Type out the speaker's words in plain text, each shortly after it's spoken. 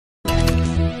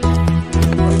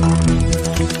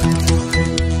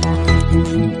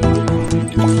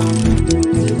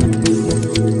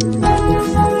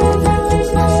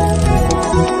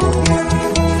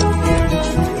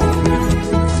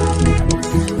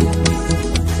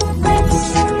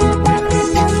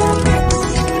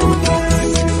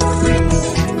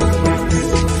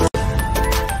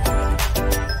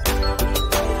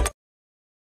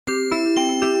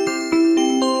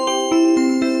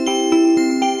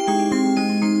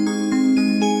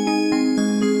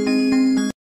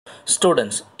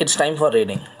Students, it's time for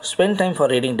reading. Spend time for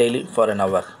reading daily for an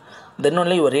hour. Then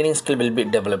only your reading skill will be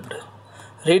developed.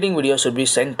 Reading video should be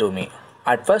sent to me.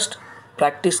 At first,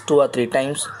 practice 2 or 3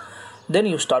 times. Then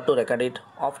you start to record it.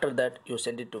 After that, you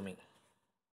send it to me.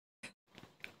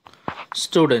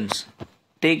 Students,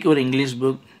 take your English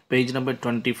book, page number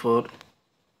 24.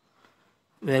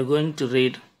 We are going to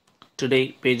read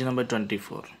today page number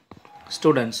 24.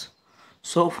 Students,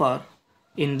 so far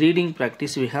in reading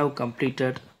practice we have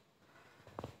completed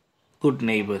Good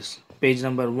Neighbors. Page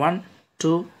number 1,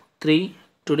 2, 3.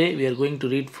 Today we are going to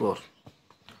read 4.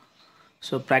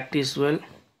 So practice well.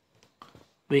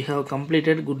 We have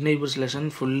completed Good Neighbors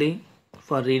lesson fully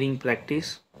for reading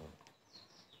practice.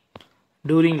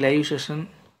 During live session,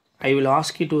 I will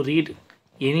ask you to read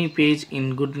any page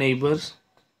in Good Neighbors.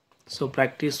 So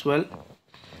practice well.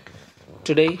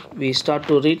 Today we start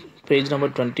to read page number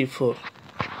 24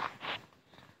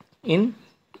 in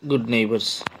Good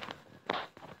Neighbors.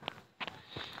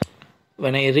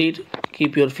 When I read,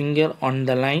 keep your finger on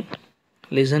the line,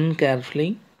 listen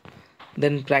carefully,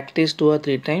 then practice 2 or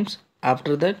 3 times.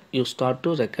 After that, you start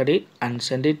to record it and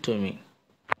send it to me.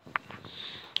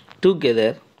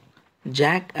 Together,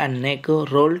 Jack and Neko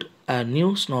rolled a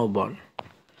new snowball.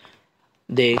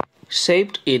 They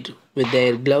shaped it with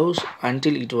their gloves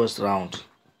until it was round.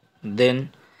 Then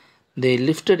they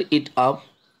lifted it up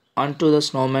onto the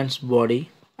snowman's body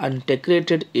and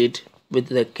decorated it with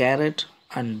the carrot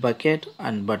and bucket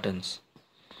and buttons.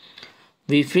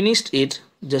 We finished it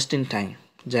just in time,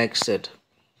 Jack said.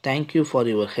 Thank you for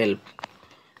your help.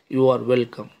 You are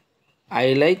welcome.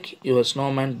 I like your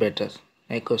snowman better,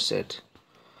 Neko said.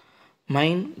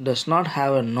 Mine does not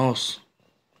have a nose.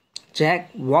 Jack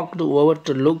walked over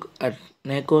to look at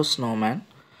Neko's snowman.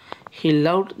 He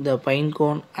loved the pine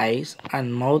cone eyes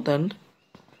and mouth and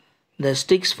the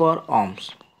sticks for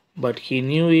arms, but he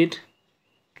knew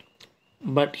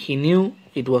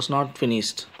it was not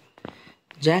finished.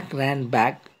 Jack ran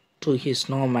back to his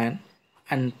snowman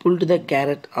and pulled the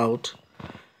carrot out.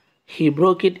 He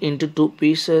broke it into 2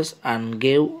 pieces and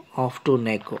gave half to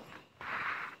Neko.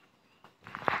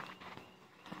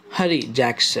 Hurry,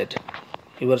 Jack said.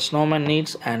 Your snowman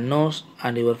needs a nose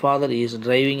and your father is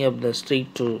driving up the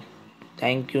street too.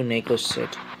 Thank you, Neko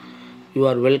said. You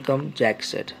are welcome, Jack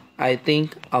said. I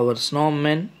think our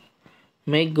snowmen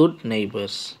make good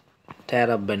neighbors.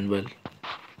 Tara Benwell.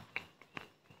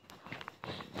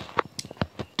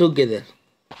 Together,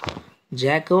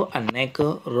 Jacko and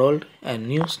Neko rolled a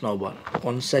new snowball.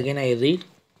 Once again I read,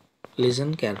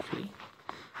 listen carefully.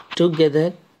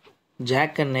 Together,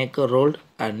 Jack and Neko rolled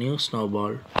a new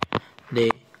snowball.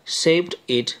 They shaped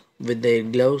it with their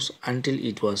gloves until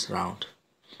it was round.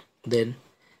 Then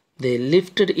they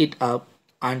lifted it up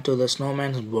onto the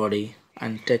snowman's body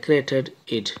and decorated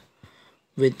it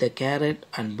with the carrot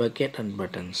and bucket and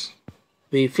buttons.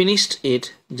 We finished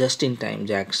it just in time,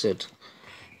 Jack said.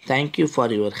 Thank you for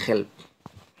your help.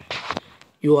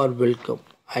 You are welcome.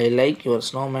 I like your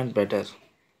snowman better.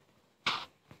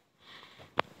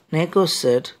 Neko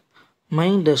said,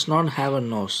 mine does not have a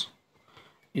nose.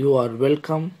 You are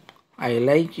welcome. I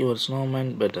like your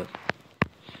snowman better.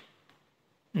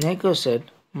 Neko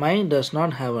said, mine does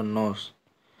not have a nose.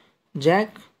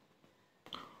 Jack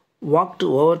walked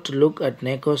over to look at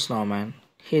Neko's snowman.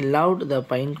 He loved the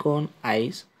pine cone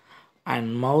eyes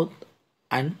and mouth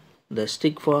and the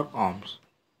stick for arms,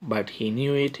 but he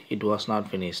knew it was not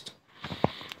finished.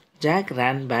 Jack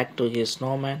ran back to his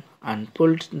snowman and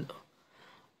pulled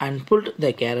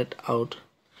the carrot out.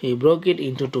 He broke it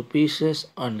into 2 pieces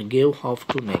and gave half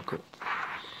to Neko.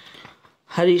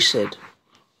 Hurry,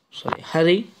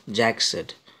 Jack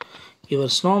said. Your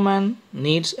snowman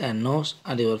needs a nose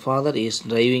and your father is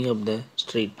driving up the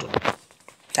street too.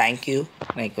 Thank you,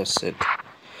 Neko said.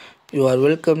 You are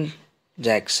welcome,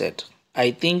 Jack said.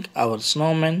 I think our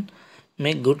snowmen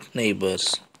make good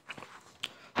neighbors.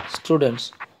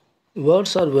 Students,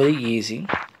 words are very easy.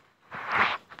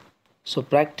 So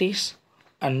practice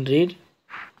and read.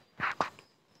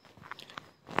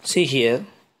 See here.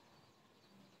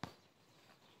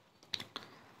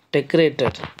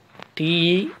 Decorated.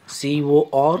 T-E-C-O-R-A-T-E-D.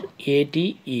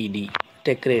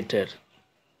 Decorated.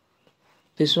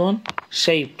 This one,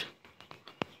 shaped.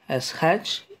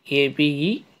 S-H-A-P-E-D.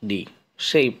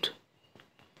 Shaped.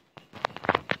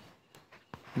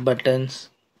 Buttons,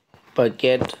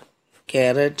 bucket,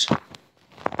 carrot.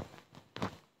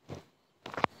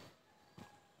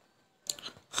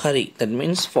 Hurry, that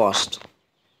means fast.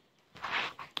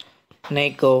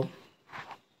 Neko,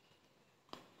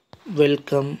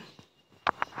 welcome.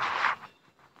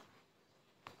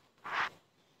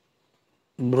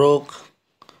 Broke,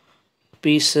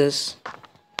 pieces,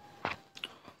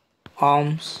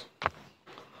 arms.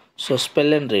 So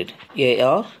spell and read.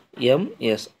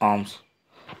 ARMS, arms.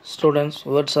 Students,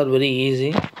 words are very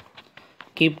easy.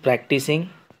 Keep practicing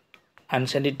and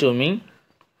send it to me.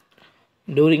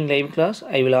 During live class,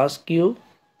 I will ask you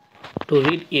to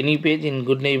read any page in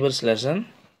Good Neighbors lesson.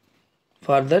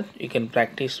 For that, you can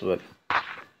practice well.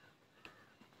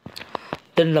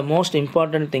 Then the most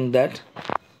important thing that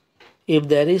if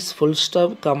there is full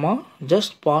stop, comma,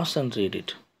 just pause and read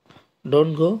it.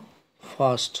 Don't go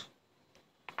fast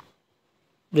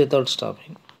without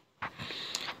stopping.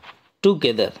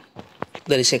 Together,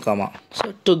 there is a comma.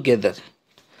 So together,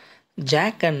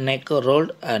 Jack and Neko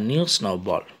rolled a new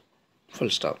snowball. Full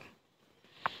stop.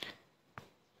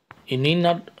 You need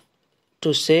not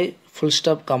to say full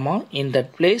stop, comma. In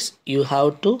that place, you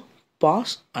have to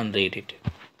pause and read it.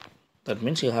 That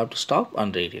means you have to stop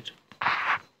and read it.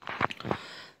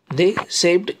 They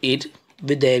shaped it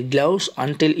with their gloves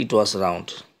until it was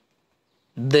round.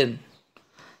 Then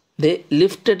they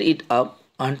lifted it up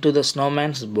onto the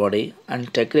snowman's body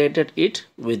and decorated it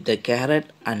with the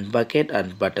carrot and bucket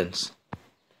and buttons.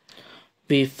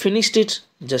 We finished it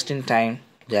just in time,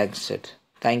 Jack said.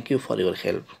 Thank you for your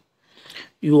help.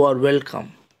 You are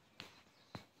welcome.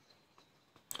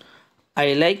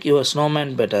 I like your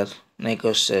snowman better,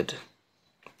 Neko said.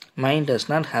 Mine does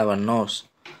not have a nose.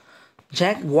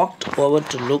 Jack walked over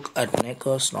to look at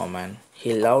Neko's snowman.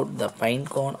 He loved the pine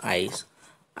cone eyes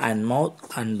and mouth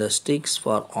and the sticks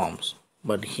for arms,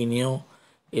 but he knew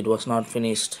it was not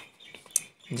finished.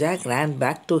 Jack ran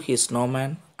back to his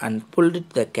snowman and pulled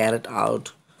the carrot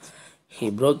out. He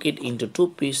broke it into two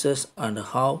pieces and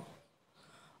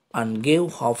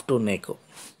gave half to Neko.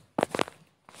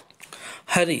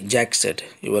 Hurry, Jack said.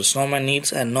 Your snowman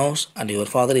needs a nose and your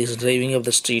father is driving up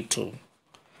the street too.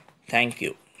 Thank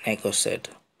you, Neko said.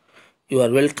 You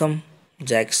are welcome,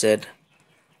 Jack said.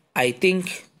 I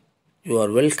think you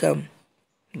are welcome,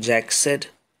 Jack said.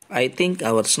 I think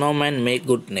our snowmen make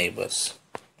good neighbors.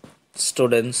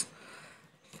 Students,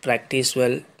 practice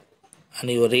well and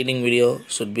your reading video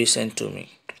should be sent to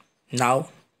me. Now,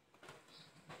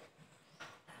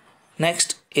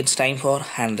 next it's time for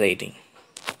handwriting.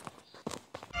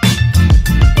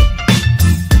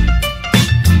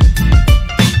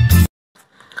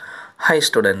 Hi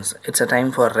students, it's a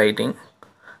time for writing.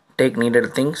 Take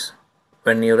needed things.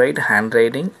 When you write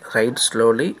handwriting, write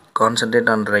slowly, concentrate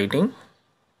on writing.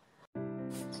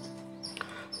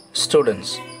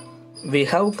 Students, we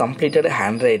have completed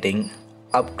handwriting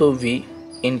up to V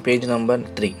in page number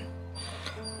 3.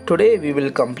 Today we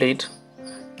will complete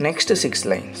next 6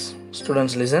 lines.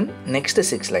 Students listen, next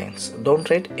 6 lines. Don't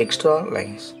write extra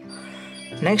lines.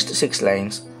 Next 6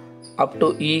 lines up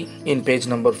to E in page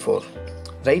number 4.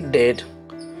 Write date,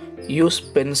 use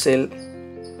pencil.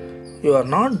 You are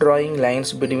not drawing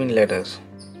lines between letters.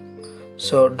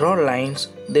 So draw lines,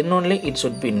 then only it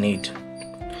should be neat.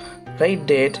 Write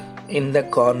date in the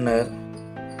corner.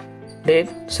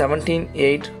 Date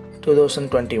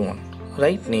 17/8/2021.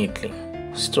 Write neatly.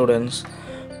 Students,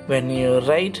 when you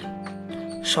write,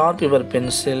 sharp your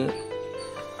pencil.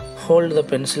 Hold the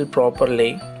pencil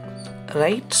properly.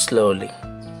 Write slowly.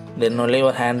 Then only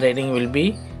your handwriting will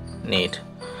be neat.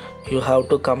 You have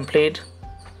to complete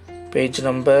page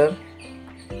number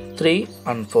 3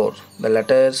 and 4. The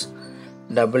letters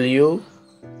W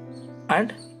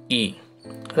and E.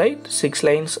 Write 6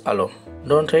 lines alone.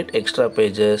 Don't write extra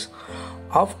pages.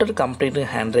 After completing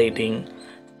handwriting,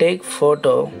 take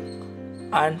photo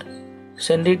and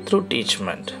send it through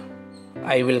Teachment.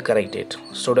 I will correct it.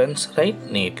 Students, write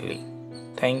neatly.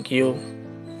 Thank you.